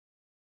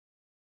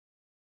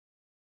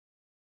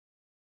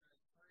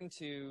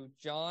to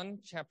John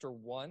chapter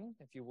 1,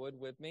 if you would,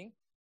 with me.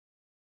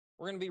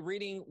 We're going to be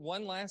reading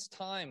one last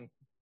time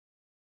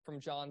from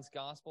John's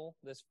Gospel,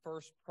 this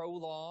first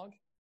prologue.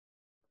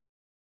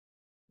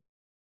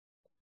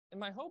 And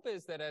my hope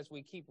is that as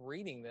we keep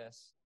reading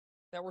this,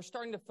 that we're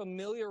starting to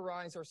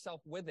familiarize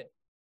ourselves with it.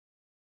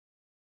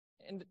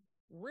 And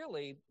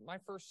really, my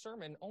first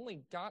sermon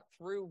only got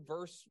through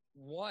verse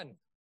 1.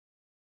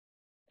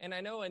 And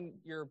I know in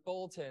your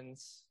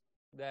bulletins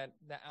that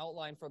the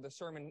outline for the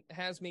sermon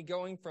has me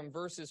going from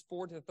verses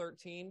 4 to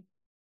 13,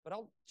 but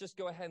I'll just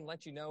go ahead and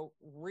let you know,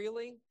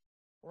 really,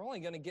 we're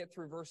only going to get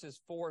through verses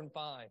 4 and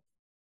 5.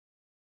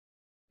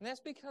 And that's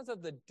because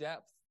of the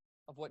depth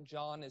of what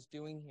John is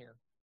doing here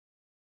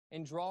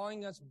in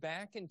drawing us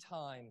back in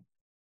time,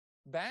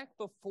 back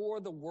before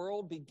the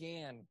world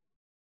began,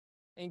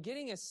 and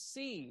getting us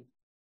see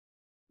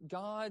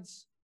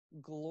God's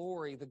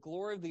glory, the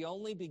glory of the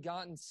only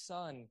begotten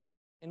Son,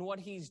 and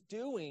what he's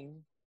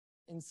doing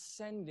in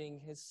sending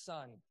his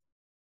Son.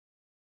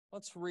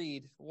 Let's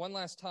read one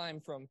last time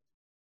from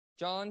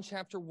John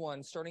chapter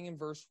 1, starting in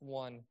verse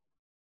 1.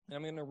 And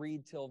I'm going to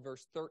read till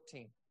verse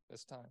 13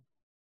 this time.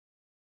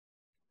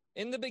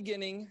 In the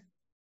beginning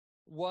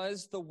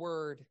was the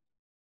Word,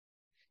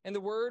 and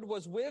the Word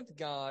was with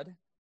God,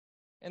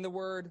 and the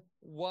Word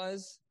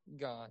was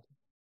God.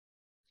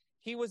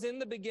 He was in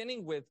the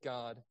beginning with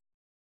God.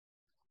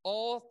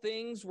 All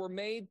things were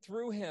made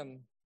through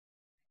him,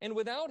 and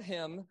without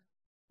him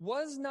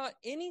was not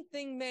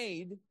anything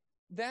made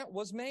that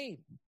was made.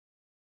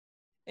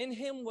 In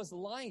him was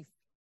life,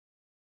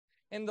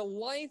 and the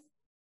life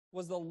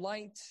was the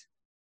light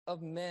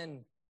of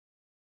men.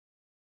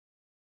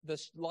 The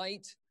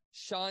light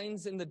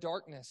shines in the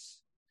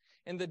darkness,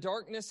 and the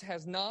darkness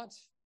has not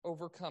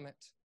overcome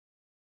it.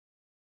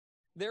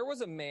 There was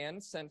a man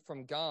sent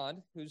from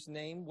God whose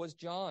name was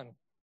John.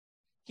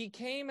 He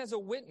came as a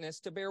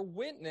witness to bear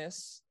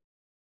witness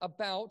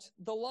about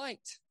the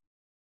light,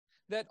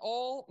 that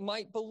all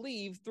might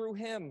believe through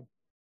him.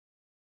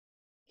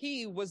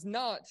 He was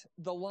not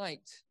the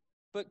light,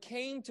 but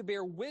came to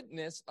bear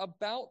witness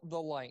about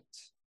the light.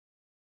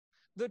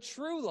 The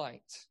true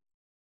light,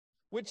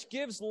 which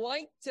gives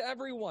light to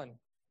everyone,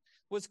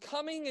 was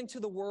coming into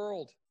the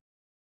world.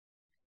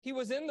 He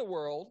was in the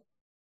world,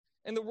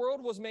 and the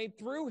world was made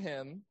through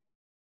him,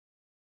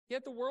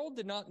 yet the world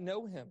did not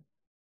know him.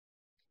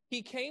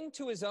 He came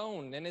to his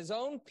own, and his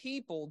own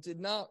people did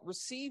not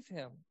receive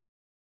him.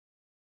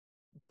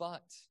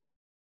 But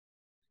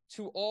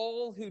to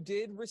all who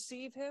did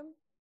receive him,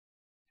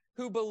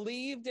 who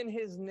believed in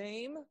his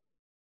name,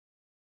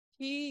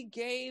 he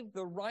gave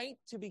the right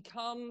to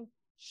become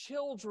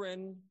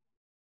children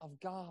of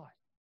God,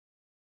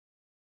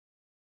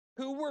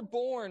 who were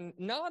born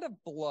not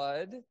of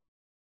blood,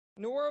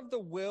 nor of the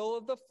will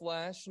of the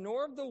flesh,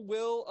 nor of the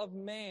will of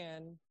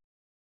man,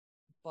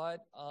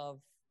 but of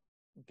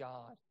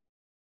God.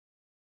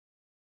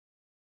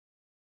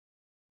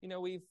 You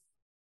know,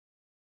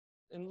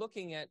 in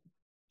looking at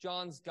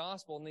John's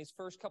gospel in these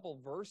first couple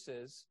of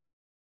verses,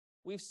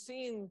 we've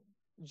seen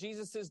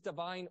Jesus'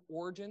 divine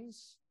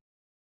origins.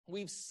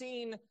 We've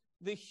seen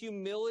the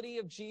humility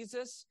of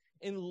Jesus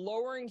in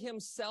lowering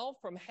himself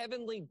from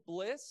heavenly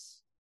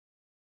bliss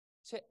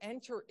to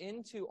enter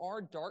into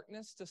our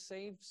darkness to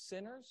save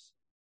sinners.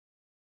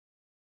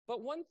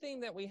 But one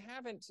thing that we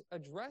haven't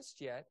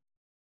addressed yet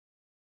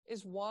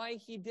is why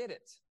he did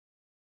it.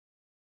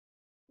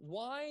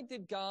 Why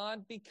did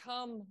God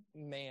become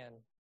man?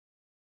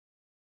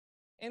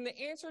 And the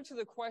answer to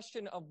the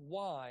question of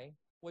why,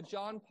 what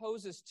John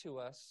poses to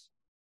us,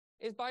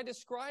 is by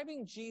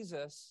describing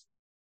Jesus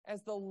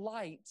as the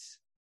light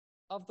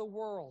of the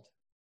world.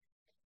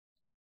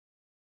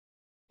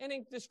 And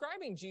in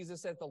describing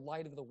Jesus as the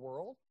light of the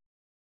world,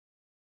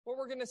 what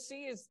we're going to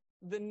see is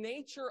the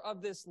nature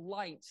of this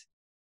light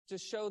to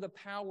show the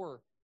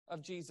power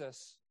of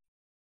Jesus.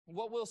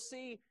 What we'll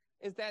see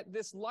is that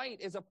this light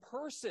is a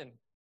person.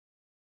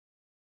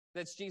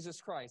 That's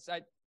Jesus Christ.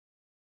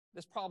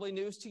 That's probably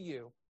news to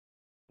you.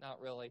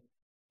 Not really.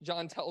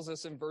 John tells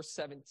us in verse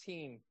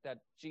 17 that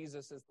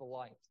Jesus is the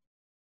light.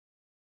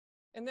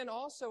 And then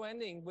also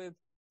ending with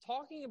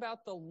talking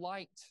about the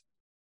light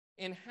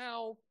and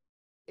how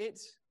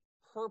its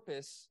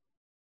purpose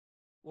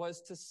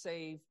was to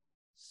save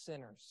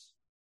sinners.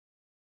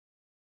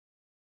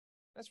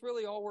 That's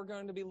really all we're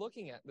going to be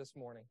looking at this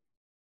morning.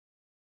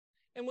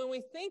 And when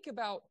we think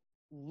about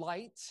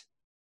light,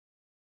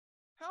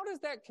 how does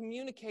that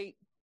communicate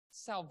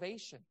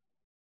salvation?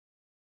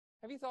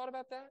 Have you thought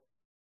about that?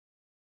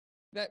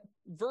 That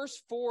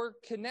verse 4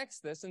 connects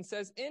this and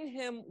says, in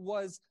him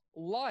was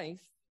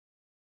life,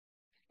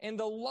 and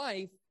the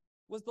life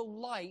was the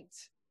light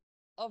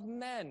of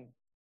men.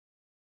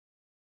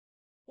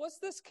 What's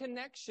this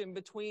connection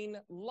between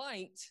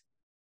light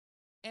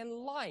and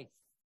life?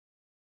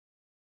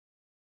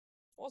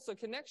 Well, it's a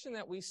connection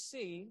that we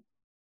see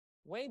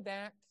way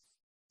back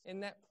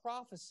in that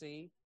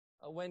prophecy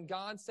when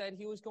God said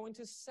he was going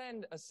to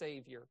send a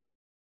Savior.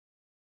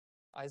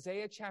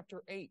 Isaiah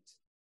chapter 8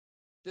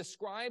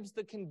 describes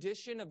the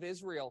condition of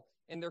Israel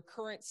in their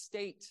current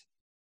state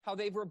how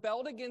they've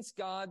rebelled against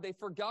God, they've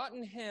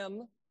forgotten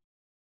him,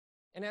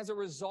 and as a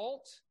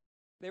result,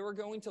 they were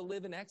going to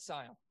live in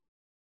exile.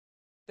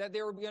 That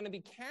they were going to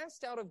be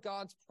cast out of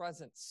God's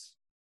presence.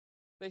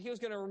 That he was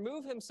going to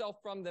remove himself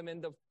from them,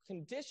 and the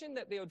condition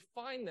that they would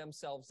find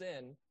themselves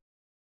in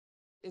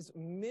is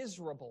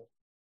miserable.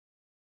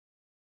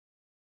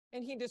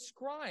 And he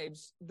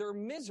describes their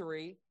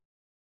misery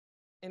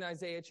in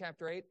Isaiah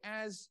chapter 8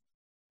 as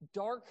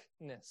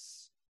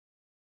darkness.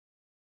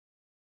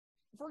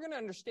 If we're going to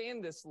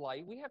understand this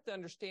light, we have to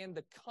understand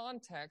the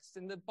context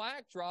and the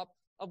backdrop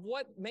of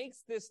what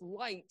makes this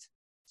light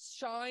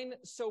shine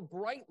so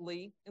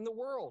brightly in the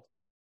world.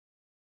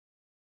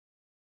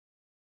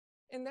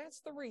 And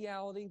that's the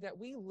reality that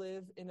we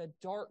live in a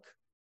dark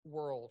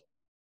world,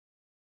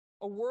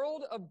 a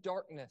world of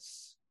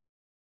darkness.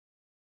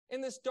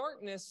 And this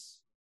darkness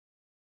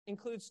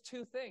includes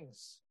two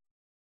things: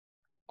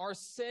 our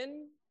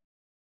sin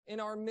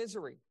and our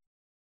misery.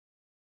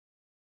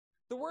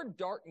 The word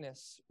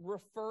darkness,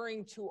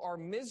 referring to our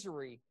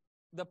misery,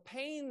 the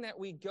pain that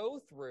we go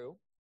through,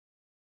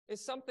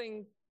 is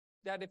something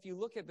that if you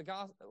look at the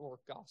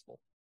gospel,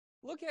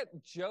 look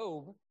at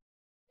Job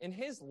in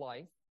his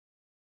life,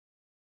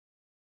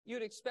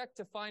 you'd expect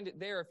to find it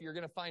there if you're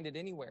going to find it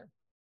anywhere.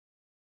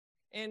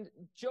 And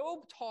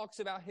Job talks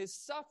about his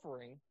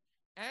suffering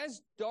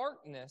as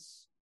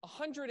darkness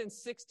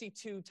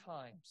 162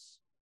 times.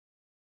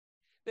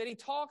 That he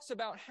talks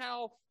about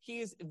how he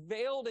is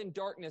veiled in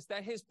darkness,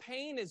 that his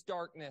pain is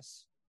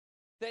darkness,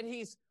 that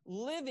he's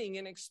living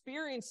and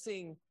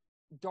experiencing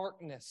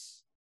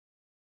darkness.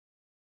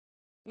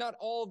 Not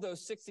all of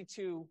those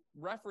 62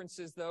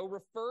 references, though,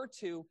 refer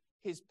to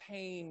his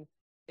pain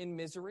and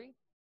misery,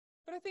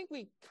 but I think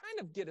we kind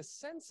of get a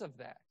sense of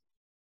that.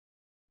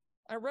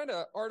 I read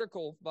an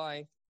article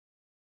by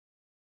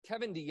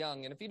Kevin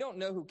DeYoung, and if you don't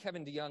know who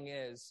Kevin DeYoung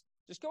is,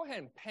 just go ahead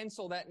and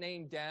pencil that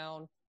name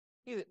down.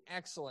 He's an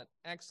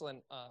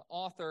excellent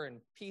author and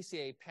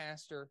PCA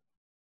pastor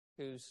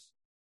who's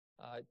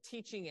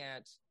teaching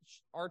at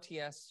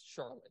RTS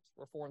Charlotte,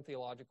 Reformed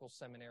Theological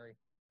Seminary,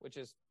 which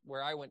is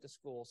where I went to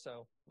school,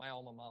 so my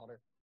alma mater.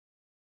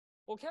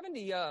 Well, Kevin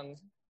DeYoung,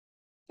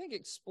 I think,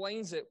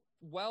 explains it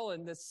well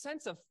in the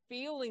sense of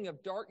feeling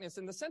of darkness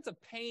and the sense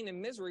of pain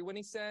and misery when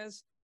he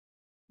says,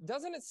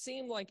 doesn't it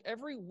seem like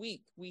every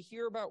week we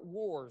hear about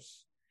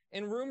wars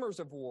and rumors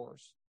of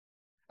wars,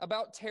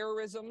 about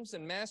terrorisms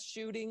and mass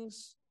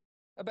shootings,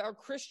 about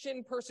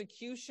Christian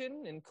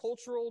persecution and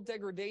cultural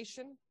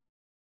degradation?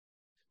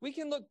 We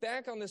can look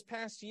back on this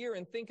past year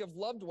and think of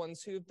loved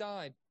ones who have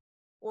died,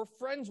 or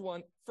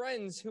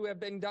friends who have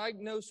been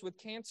diagnosed with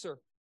cancer.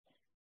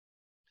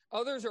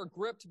 Others are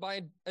gripped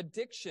by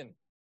addiction,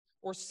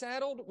 or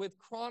saddled with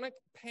chronic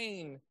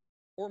pain,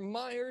 or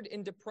mired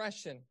in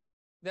depression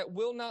that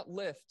will not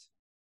lift.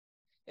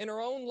 In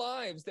our own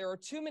lives, there are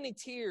too many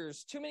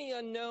tears, too many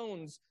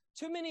unknowns,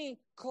 too many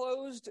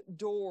closed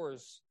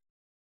doors.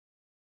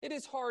 It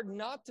is hard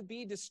not to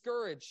be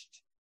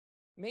discouraged,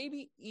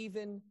 maybe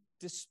even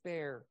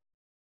despair.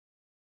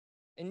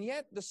 And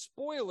yet the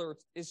spoiler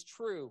is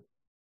true.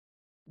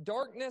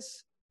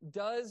 Darkness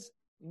does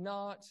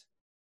not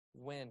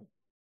win.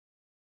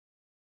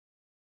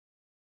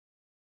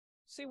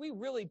 See, we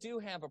really do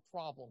have a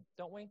problem,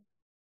 don't we?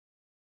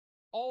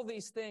 All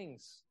these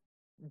things,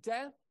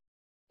 death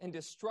and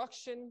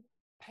destruction,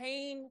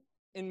 pain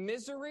and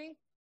misery.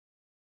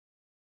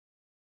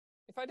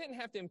 If I didn't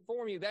have to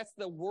inform you, that's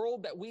the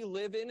world that we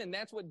live in, and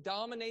that's what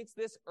dominates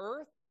this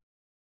earth.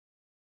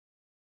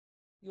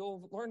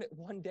 You'll learn it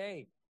one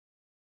day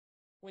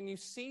when you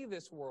see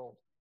this world,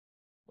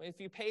 if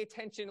you pay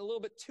attention a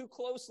little bit too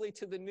closely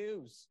to the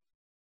news.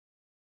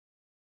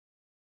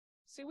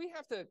 See, we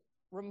have to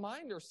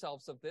remind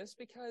ourselves of this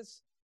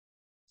because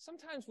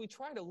sometimes we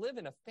try to live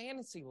in a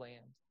fantasy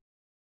land.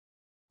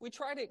 We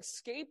try to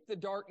escape the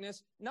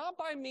darkness, not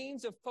by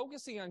means of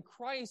focusing on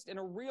Christ and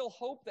a real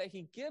hope that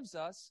he gives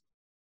us,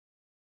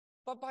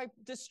 but by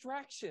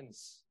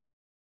distractions,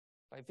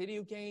 by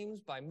video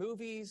games, by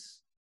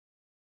movies,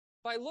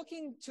 by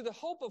looking to the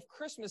hope of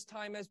Christmas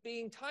time as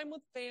being time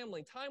with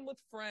family, time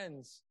with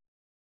friends.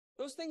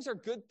 Those things are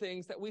good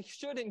things that we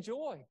should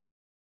enjoy.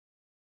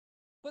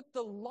 But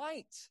the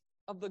light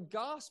of the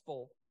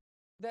gospel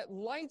that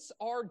lights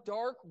our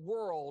dark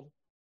world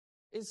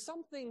is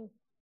something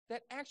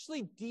that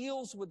actually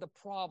deals with the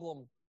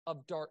problem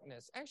of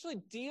darkness,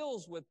 actually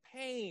deals with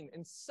pain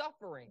and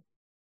suffering.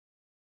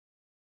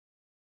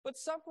 But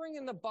suffering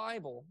in the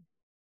Bible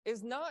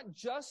is not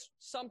just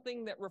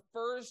something that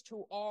refers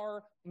to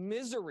our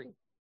misery,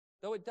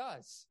 though it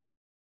does.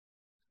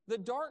 The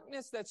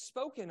darkness that's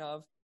spoken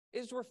of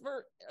is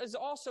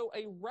also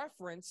a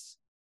reference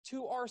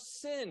to our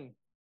sin.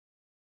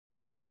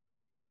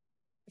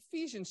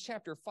 Ephesians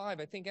chapter 5,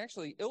 I think,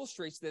 actually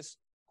illustrates this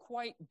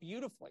quite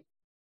beautifully.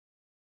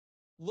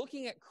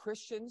 Looking at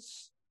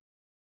Christians,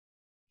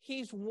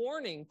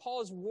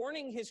 Paul is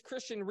warning his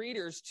Christian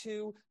readers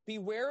to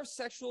beware of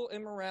sexual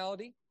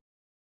immorality,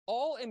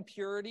 all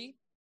impurity,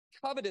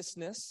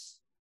 covetousness,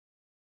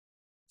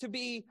 to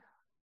be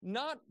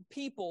not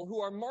people who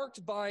are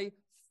marked by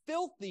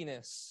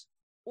filthiness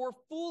or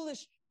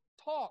foolish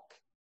talk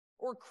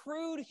or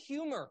crude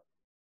humor.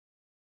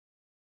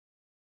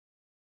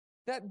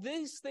 That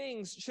these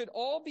things should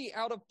all be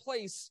out of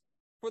place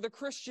for the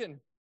Christian.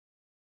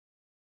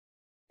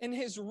 And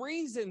his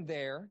reason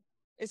there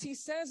is he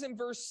says in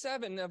verse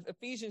 7 of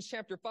Ephesians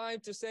chapter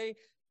 5 to say,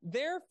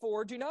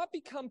 therefore, do not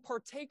become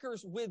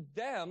partakers with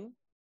them,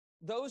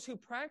 those who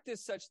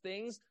practice such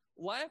things,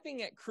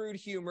 laughing at crude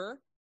humor.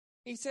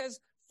 He says,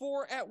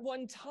 for at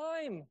one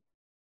time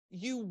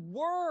you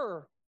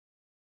were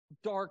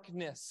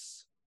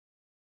darkness,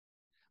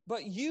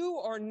 but you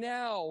are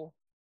now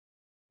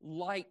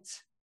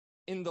light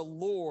in the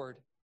Lord.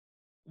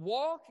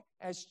 Walk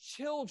as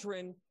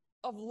children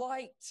of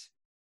light.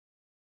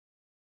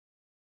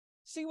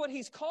 See, what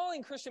he's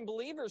calling Christian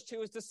believers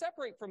to is to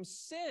separate from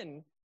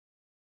sin,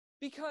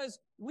 because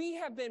we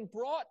have been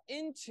brought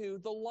into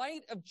the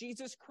light of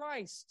Jesus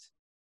Christ.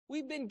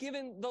 We've been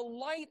given the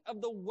light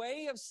of the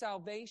way of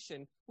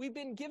salvation. We've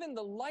been given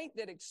the light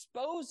that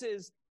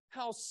exposes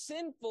how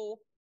sinful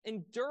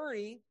and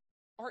dirty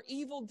our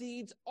evil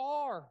deeds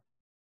are.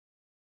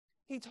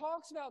 He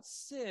talks about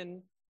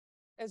sin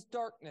as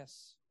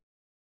darkness.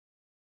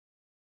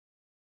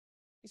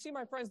 You see,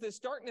 my friends, this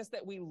darkness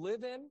that we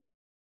live in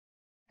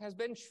has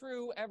been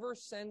true ever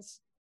since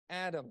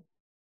Adam.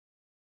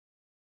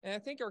 And I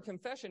think our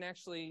confession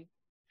actually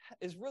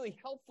is really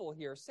helpful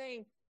here,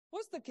 saying,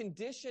 what's the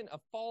condition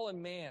of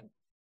fallen man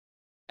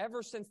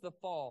ever since the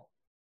fall?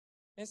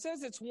 And it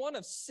says it's one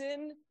of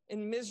sin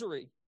and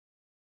misery.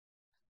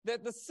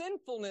 That the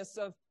sinfulness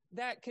of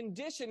that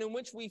condition in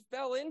which we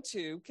fell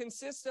into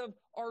consists of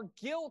our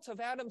guilt of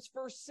Adam's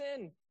first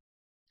sin,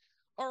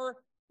 our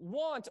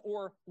want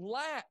or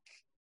lack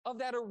of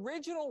that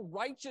original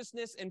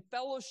righteousness and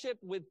fellowship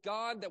with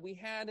God that we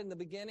had in the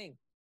beginning.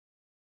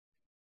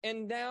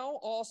 And now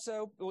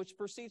also, which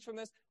proceeds from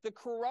this, the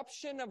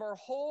corruption of our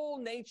whole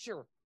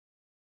nature.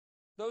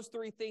 Those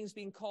three things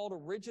being called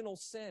original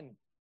sin.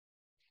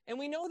 And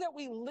we know that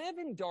we live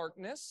in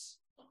darkness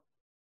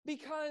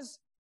because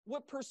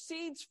what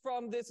proceeds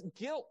from this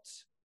guilt,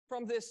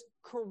 from this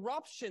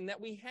corruption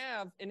that we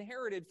have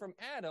inherited from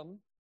Adam,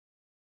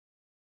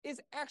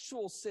 is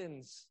actual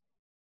sins.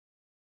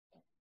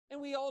 And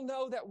we all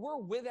know that we're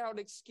without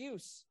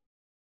excuse.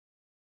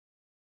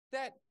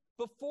 That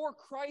before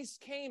Christ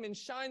came and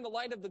shined the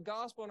light of the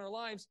gospel in our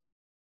lives,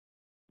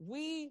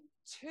 we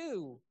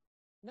too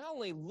not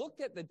only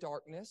looked at the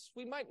darkness,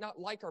 we might not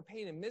like our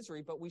pain and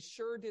misery, but we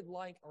sure did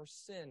like our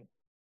sin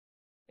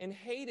and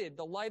hated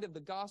the light of the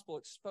gospel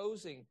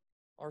exposing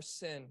our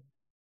sin.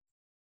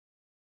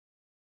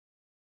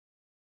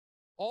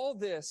 All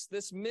this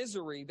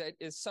misery that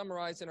is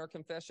summarized in our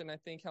confession, I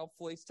think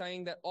helpfully,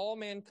 saying that all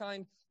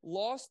mankind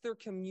lost their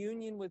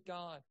communion with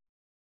God,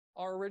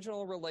 our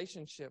original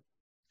relationship.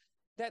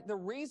 That the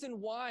reason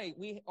why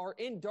we are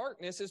in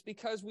darkness is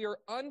because we are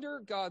under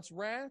God's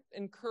wrath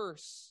and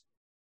curse,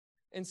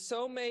 and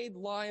so made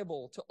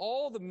liable to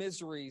all the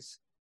miseries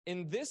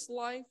in this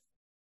life,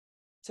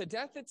 to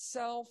death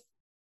itself,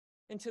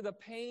 and to the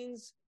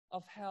pains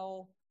of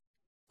hell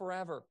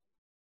forever.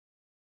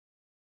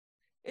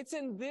 It's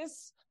in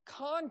this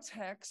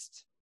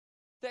context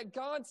that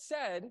God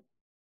said,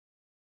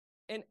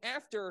 and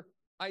after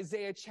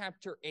Isaiah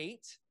chapter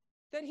 8,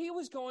 that he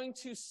was going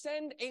to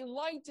send a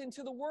light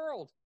into the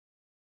world.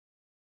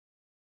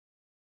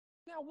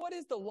 Now, what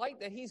is the light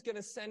that he's going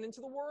to send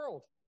into the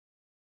world?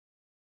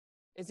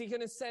 Is he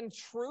going to send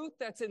truth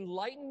that's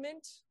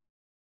enlightenment?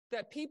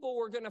 That people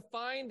were going to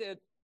find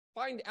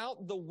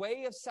out the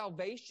way of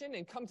salvation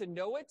and come to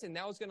know it, and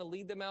now it's going to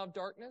lead them out of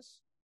darkness?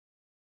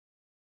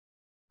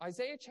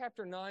 Isaiah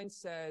chapter 9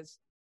 says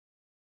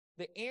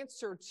the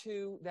answer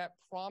to that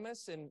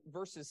promise in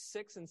verses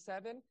 6 and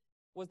 7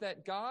 was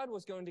that God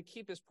was going to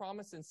keep his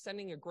promise in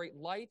sending a great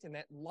light, and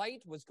that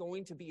light was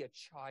going to be a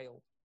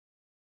child.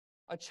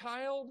 A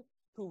child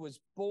who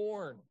was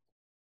born,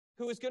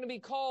 who is going to be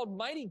called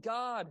Mighty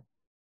God,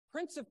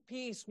 Prince of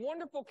Peace,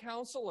 Wonderful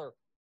Counselor.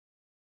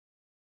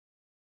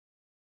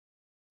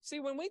 See,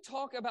 when we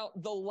talk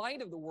about the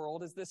light of the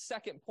world as this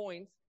second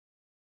point,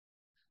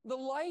 the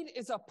light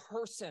is a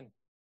person.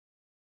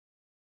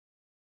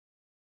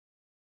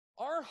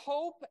 Our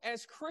hope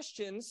as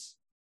Christians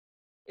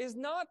is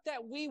not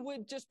that we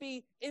would just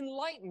be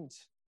enlightened,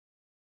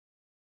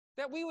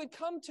 that we would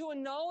come to a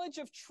knowledge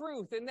of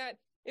truth, and that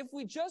if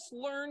we just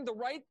learned the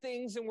right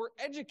things and were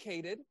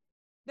educated,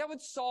 that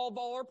would solve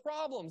all our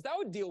problems. That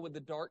would deal with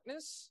the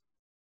darkness.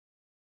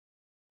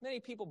 Many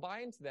people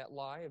buy into that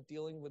lie of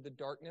dealing with the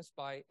darkness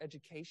by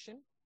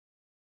education.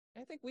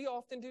 I think we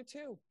often do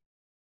too.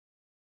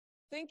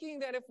 Thinking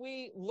that if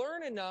we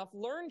learn enough,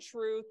 learn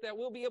truth, that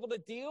we'll be able to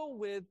deal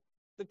with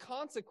the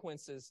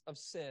consequences of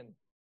sin,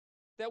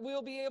 that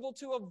we'll be able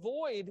to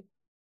avoid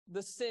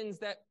the sins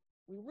that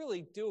we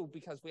really do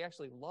because we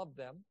actually love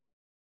them,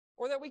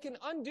 or that we can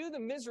undo the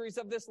miseries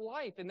of this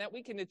life and that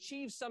we can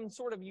achieve some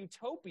sort of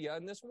utopia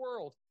in this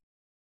world.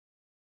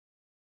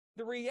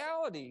 The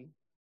reality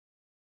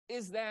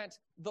is that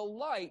the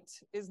light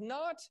is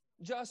not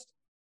just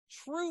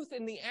truth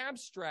in the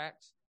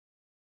abstract,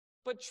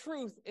 but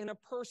truth in a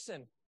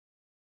person.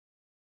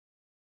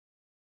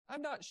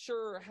 I'm not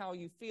sure how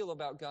you feel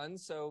about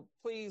guns, so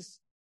please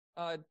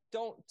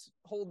don't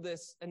hold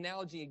this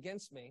analogy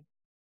against me.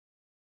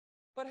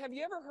 But have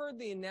you ever heard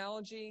the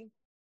analogy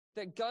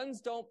that guns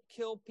don't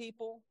kill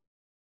people?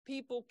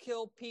 People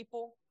kill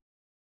people?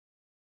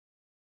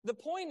 The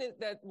point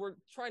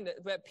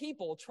that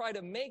people try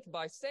to make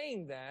by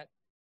saying that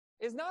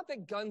is not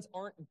that guns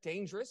aren't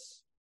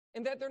dangerous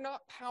and that they're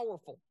not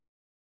powerful.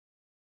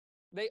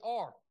 They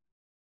are.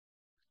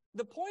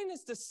 The point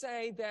is to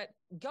say that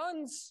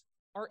guns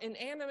are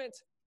inanimate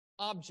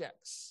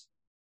objects.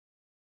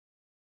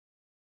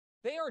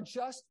 They are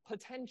just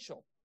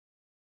potential.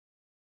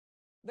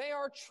 They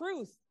are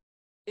truth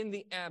in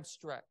the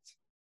abstract.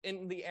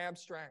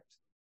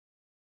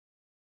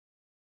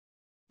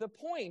 The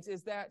point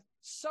is that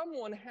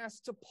someone has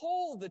to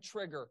pull the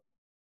trigger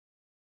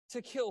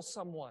to kill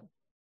someone.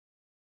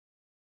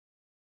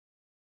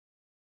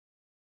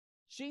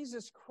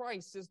 Jesus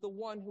Christ is the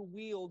one who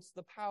wields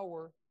the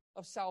power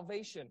of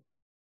salvation.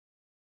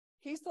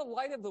 He's the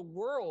light of the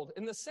world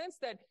in the sense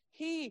that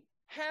he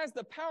has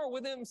the power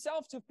within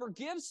himself to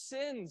forgive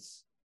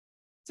sins,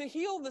 to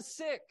heal the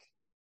sick,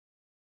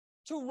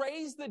 to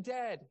raise the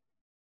dead.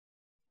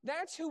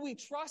 That's who we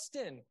trust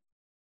in.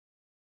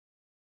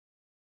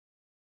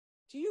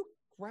 Do you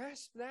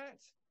grasp that?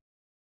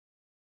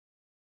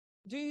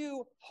 Do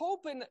you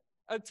hope in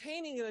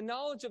attaining the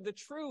knowledge of the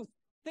truth,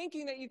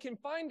 thinking that you can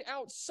find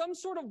out some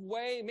sort of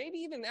way, maybe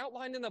even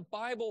outlined in the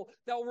Bible,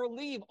 that will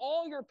relieve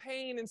all your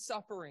pain and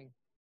suffering?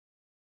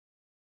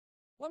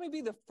 Let me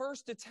be the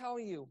first to tell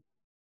you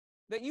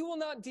that you will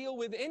not deal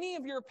with any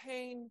of your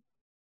pain,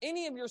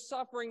 any of your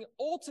suffering,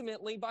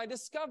 ultimately by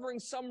discovering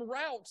some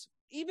route,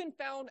 even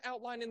found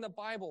outlined in the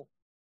Bible.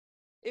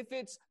 If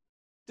it's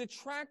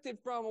detracted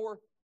from or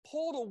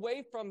pulled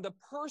away from the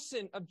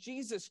person of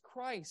Jesus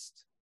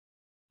Christ.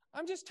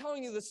 I'm just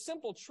telling you the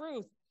simple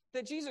truth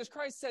that Jesus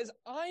Christ says,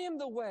 I am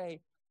the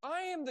way,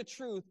 I am the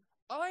truth,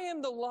 I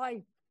am the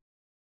life.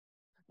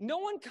 No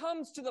one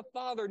comes to the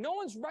Father, no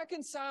one's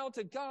reconciled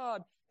to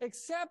God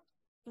except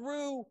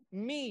through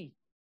me.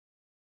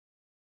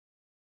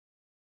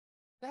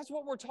 That's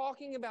what we're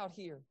talking about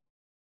here.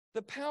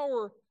 The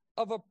power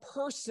of a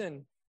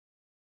person.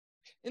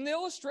 In the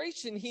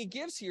illustration he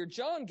gives here,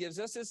 John gives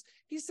us, is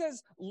he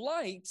says,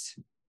 light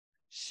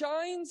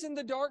shines in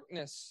the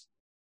darkness,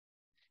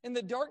 and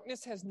the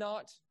darkness has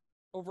not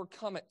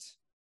overcome it.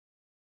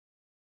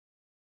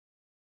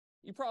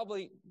 You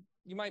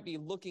might be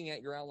looking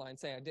at your outline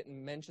saying, I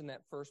didn't mention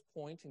that first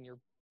point, and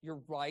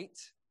you're right.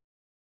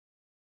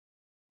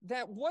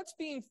 That what's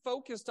being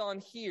focused on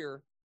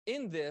here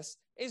in this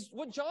is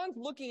what John's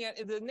looking at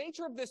is the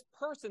nature of this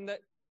person,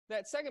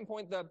 that second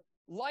point, the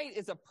light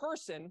is a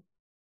person.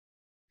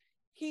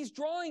 He's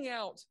drawing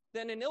out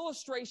then an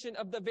illustration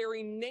of the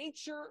very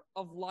nature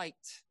of light.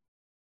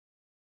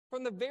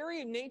 From the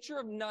very nature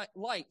of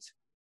light,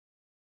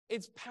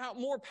 it's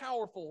more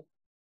powerful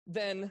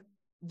than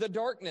the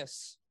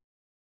darkness.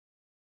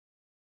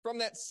 From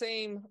that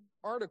same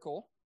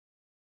article,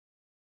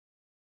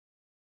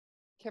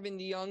 Kevin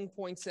DeYoung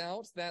points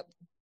out that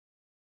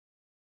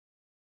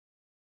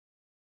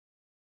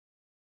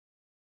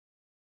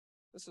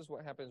this is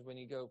what happens when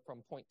you go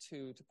from point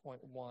 2 to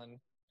point 1.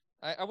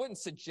 I wouldn't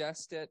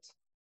suggest it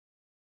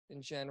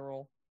in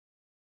general.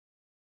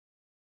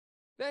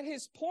 That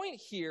his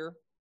point here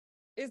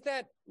is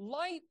that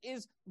light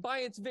is, by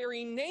its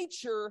very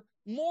nature,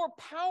 more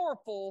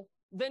powerful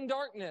than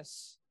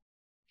darkness.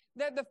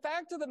 That the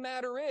fact of the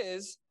matter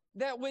is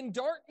that when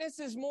darkness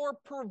is more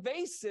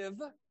pervasive,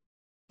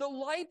 the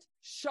light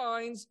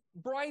shines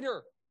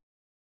brighter.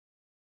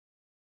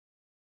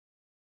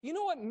 You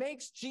know what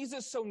makes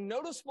Jesus so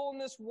noticeable in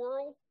this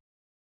world?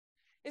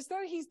 It's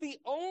that he's the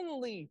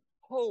only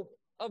hope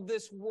of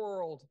this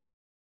world.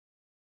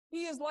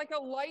 He is like a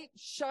light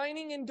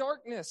shining in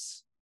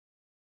darkness.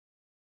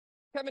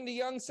 Kevin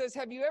DeYoung says,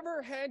 have you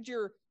ever had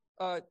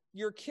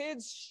your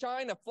kids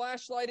shine a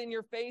flashlight in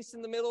your face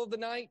in the middle of the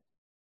night?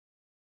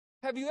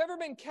 Have you ever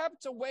been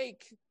kept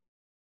awake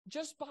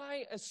just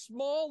by a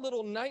small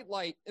little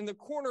nightlight in the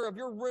corner of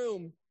your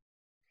room?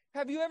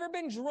 Have you ever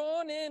been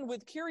drawn in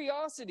with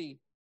curiosity?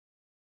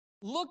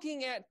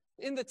 Looking at,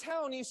 in the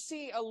town, you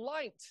see a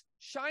light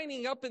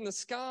shining up in the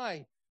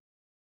sky.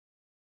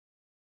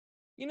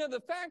 You know,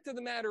 the fact of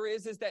the matter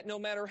is that no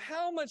matter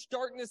how much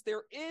darkness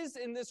there is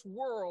in this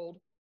world,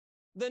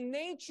 the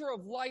nature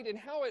of light and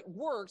how it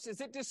works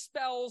is it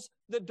dispels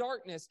the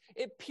darkness.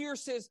 It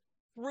pierces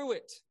through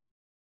it.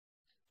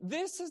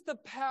 This is the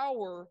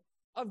power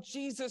of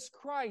Jesus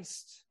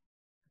Christ.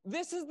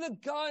 This is the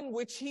gun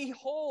which he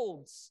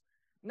holds,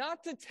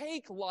 not to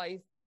take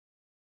life,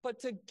 but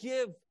to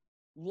give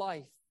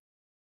life.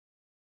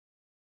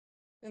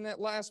 And that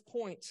last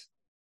point,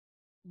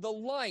 the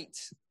light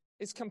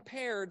is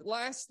compared,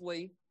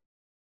 lastly,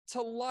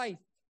 to life.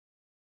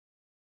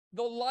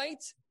 The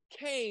light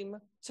came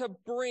to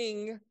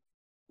bring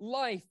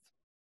life.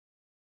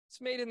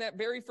 It's made in that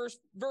very first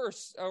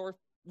verse, or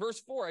verse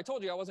 4. I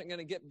told you I wasn't going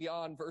to get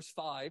beyond verse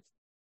 5.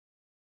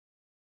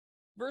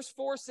 Verse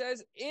 4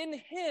 says, in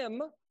him,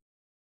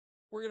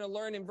 we're going to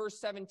learn in verse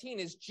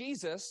 17, is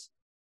Jesus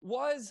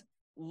was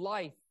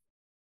life.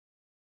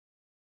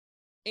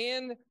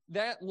 And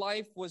that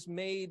life was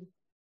made,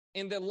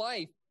 and the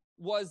life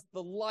was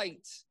the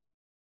light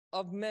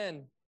of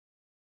men.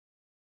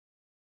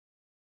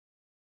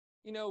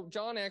 You know,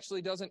 John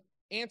actually doesn't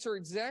answer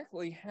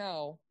exactly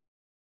how,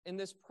 in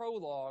this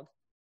prologue,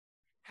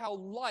 how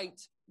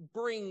light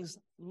brings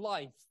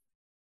life.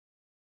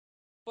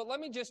 But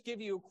let me just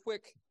give you a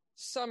quick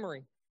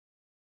summary.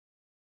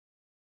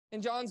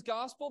 In John's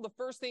gospel, the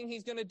first thing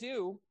he's going to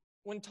do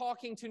when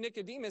talking to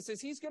Nicodemus is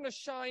he's going to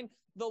shine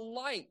the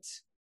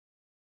light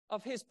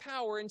of his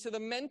power into the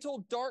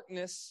mental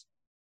darkness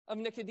of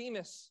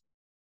Nicodemus.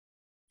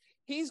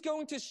 He's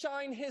going to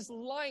shine his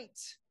light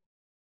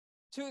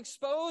to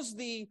expose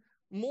the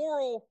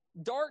moral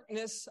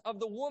darkness of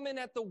the woman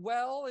at the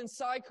well in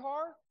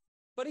Sychar,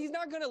 but he's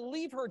not going to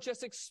leave her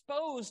just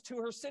exposed to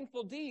her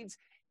sinful deeds.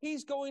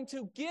 He's going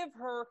to give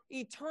her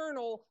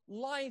eternal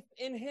life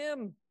in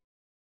him.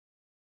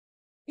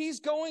 He's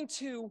going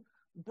to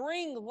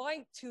bring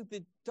light to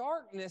the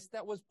darkness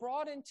that was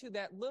brought into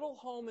that little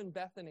home in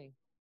Bethany.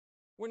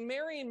 When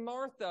Mary and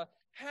Martha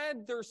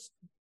had their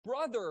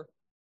brother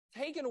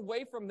taken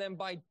away from them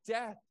by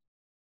death,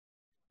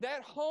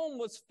 that home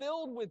was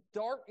filled with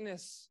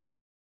darkness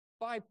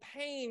by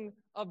pain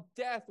of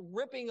death,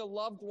 ripping a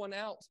loved one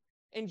out.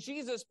 And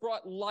Jesus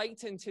brought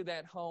light into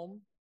that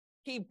home.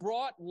 He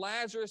brought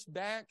Lazarus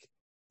back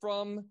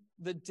from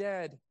the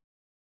dead.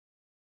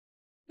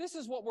 This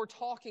is what we're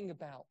talking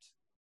about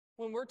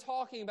when we're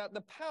talking about the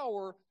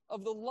power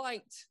of the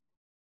light.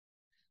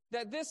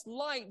 That this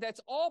light that's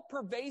all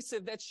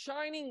pervasive, that's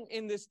shining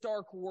in this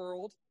dark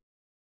world,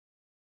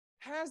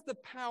 has the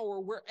power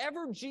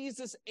wherever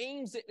Jesus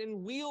aims it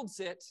and wields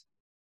it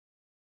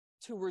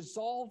to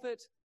resolve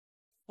it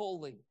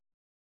fully.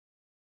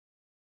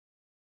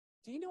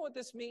 Do you know what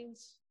this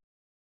means?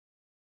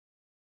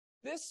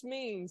 This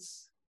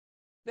means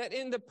that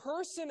in the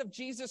person of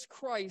Jesus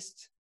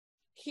Christ,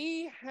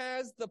 he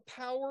has the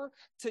power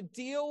to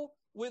deal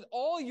with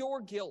all your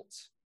guilt,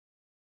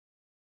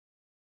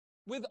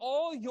 with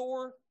all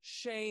your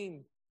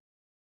shame,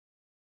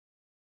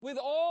 with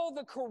all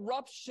the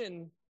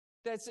corruption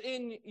that's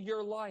in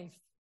your life.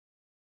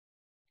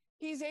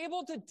 He's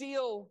able to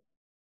deal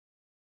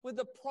with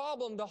the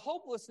problem, the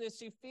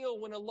hopelessness you feel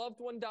when a loved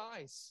one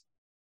dies.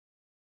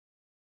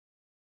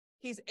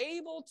 He's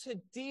able to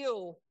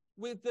deal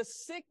with the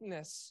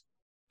sickness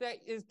that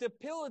is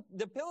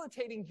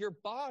debilitating your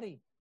body.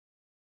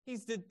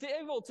 He's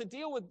able to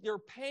deal with your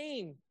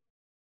pain.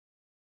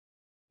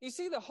 You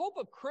see, the hope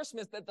of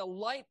Christmas, that the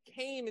light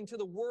came into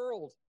the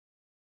world,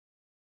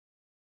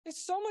 is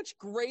so much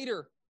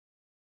greater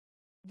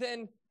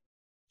than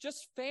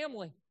just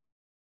family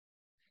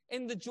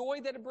and the joy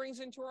that it brings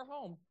into our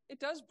home. It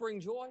does bring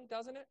joy,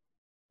 doesn't it?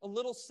 A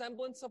little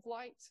semblance of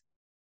light.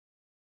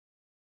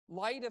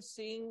 Light of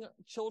seeing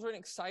children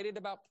excited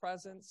about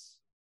presents.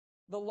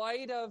 The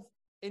light of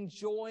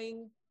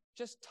enjoying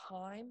just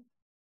time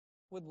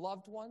with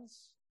loved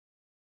ones.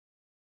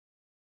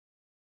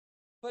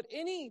 But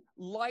any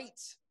light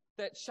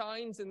that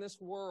shines in this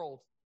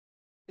world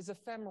is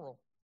ephemeral.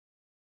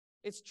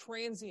 It's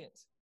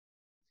transient.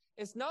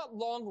 It's not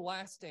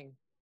long-lasting.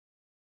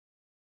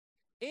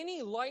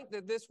 Any light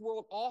that this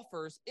world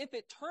offers, if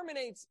it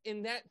terminates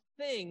in that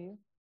thing,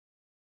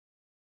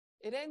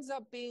 it ends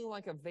up being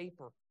like a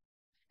vapor.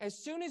 As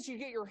soon as you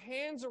get your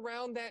hands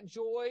around that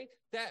joy,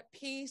 that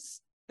peace,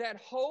 that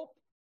hope,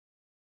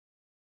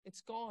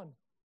 it's gone.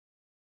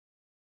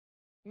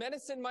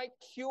 Medicine might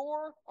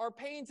cure our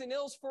pains and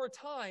ills for a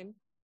time,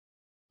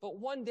 but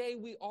one day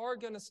we are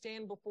going to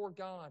stand before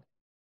God.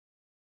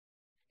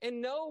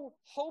 And no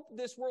hope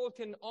this world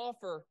can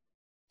offer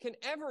can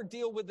ever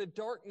deal with the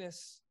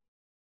darkness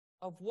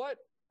of what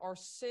our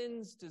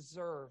sins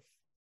deserve.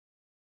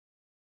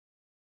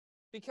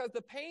 Because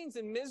the pains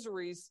and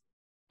miseries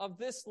of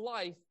this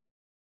life,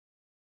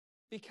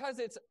 because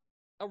it's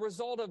a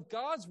result of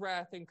God's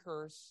wrath and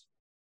curse,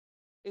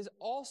 is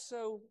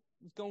also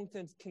going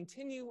to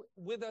continue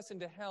with us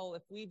into hell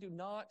if we do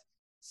not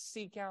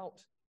seek out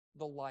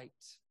the light.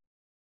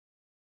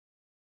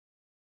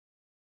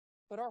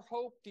 But our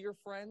hope, dear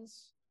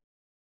friends,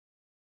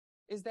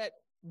 is that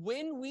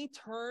when we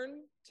turn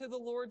to the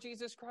Lord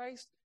Jesus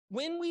Christ,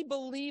 when we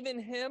believe in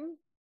him,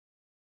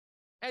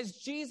 as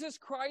Jesus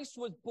Christ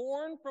was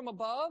born from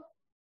above,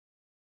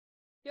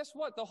 guess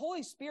what? The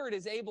Holy Spirit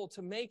is able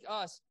to make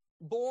us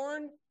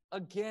born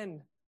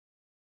again.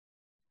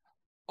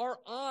 Our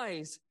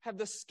eyes have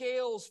the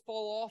scales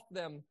fall off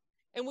them,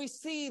 and we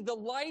see the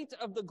light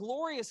of the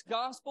glorious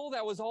gospel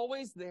that was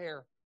always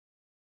there.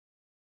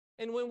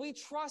 And when we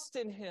trust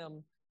in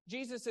him,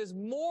 Jesus is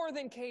more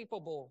than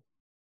capable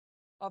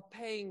of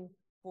paying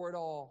for it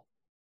all.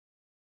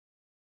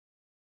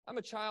 I'm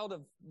a child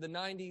of the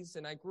 90s,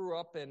 and I grew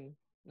up in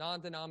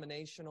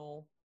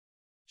non-denominational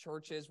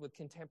churches with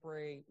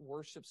contemporary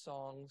worship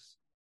songs,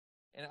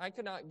 and I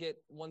could not get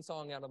one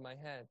song out of my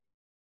head.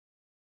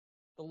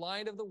 The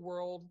light of the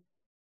world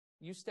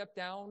you step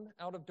down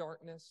out of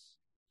darkness.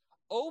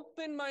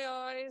 Open my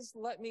eyes,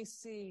 let me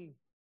see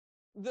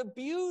the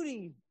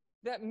beauty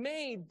that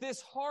made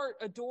this heart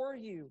adore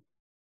you.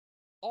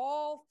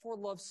 All for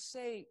love's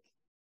sake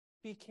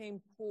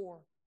became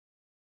poor.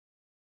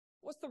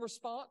 What's the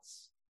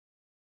response?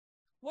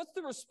 What's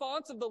the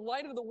response of the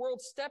light of the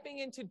world stepping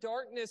into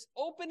darkness,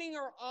 opening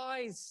our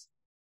eyes,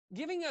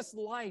 giving us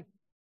life?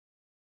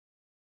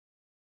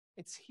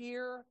 It's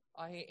here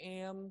I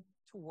am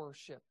to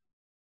worship.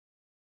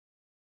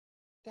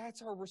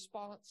 That's our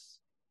response.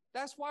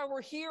 That's why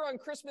we're here on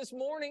Christmas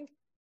morning.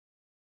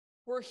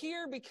 We're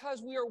here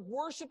because we are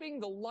worshiping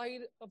the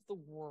light of the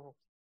world.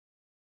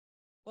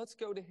 Let's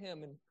go to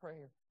him in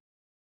prayer.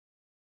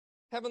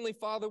 Heavenly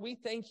Father, we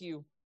thank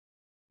you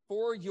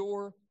for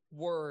your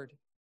word.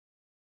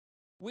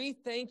 We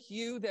thank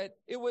you that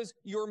it was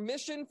your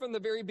mission from the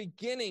very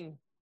beginning,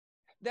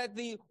 that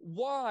the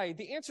why,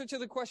 the answer to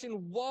the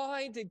question,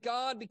 why did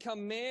God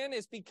become man,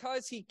 is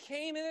because he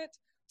came in it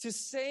to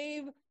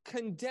save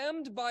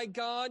condemned by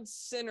God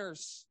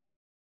sinners.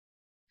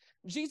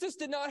 Jesus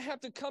did not have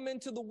to come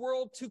into the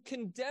world to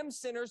condemn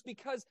sinners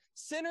because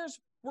sinners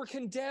were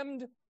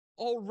condemned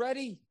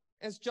already,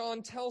 as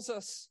John tells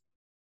us.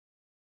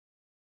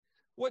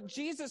 What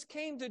Jesus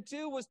came to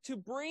do was to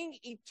bring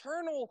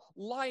eternal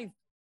life.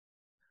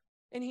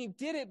 And he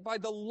did it by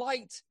the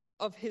light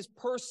of his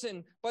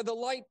person, by the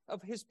light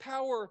of his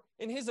power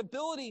and his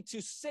ability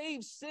to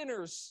save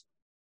sinners.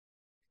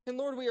 And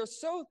Lord, we are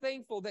so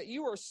thankful that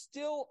you are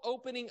still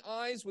opening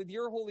eyes with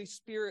your Holy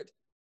Spirit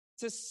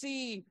to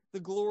see the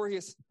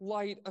glorious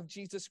light of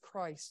Jesus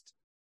Christ.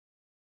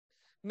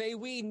 May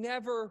we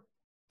never,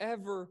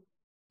 ever,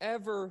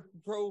 ever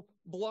grow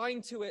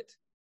blind to it.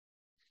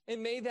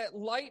 And may that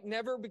light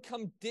never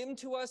become dim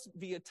to us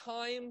via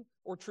time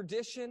or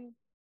tradition,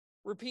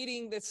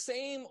 repeating the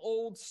same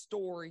old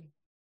story.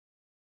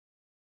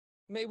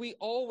 May we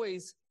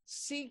always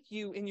seek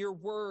you in your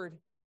word,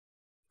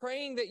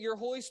 praying that your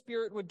Holy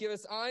Spirit would give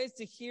us eyes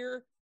to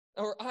hear,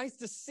 or eyes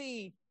to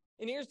see,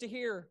 and ears to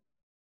hear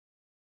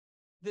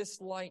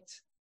this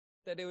light,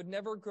 that it would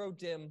never grow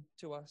dim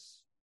to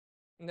us,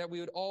 and that we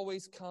would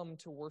always come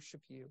to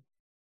worship you.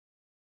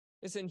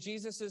 It's in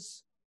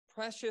Jesus'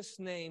 precious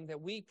name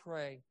that we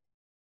pray.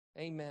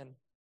 Amen.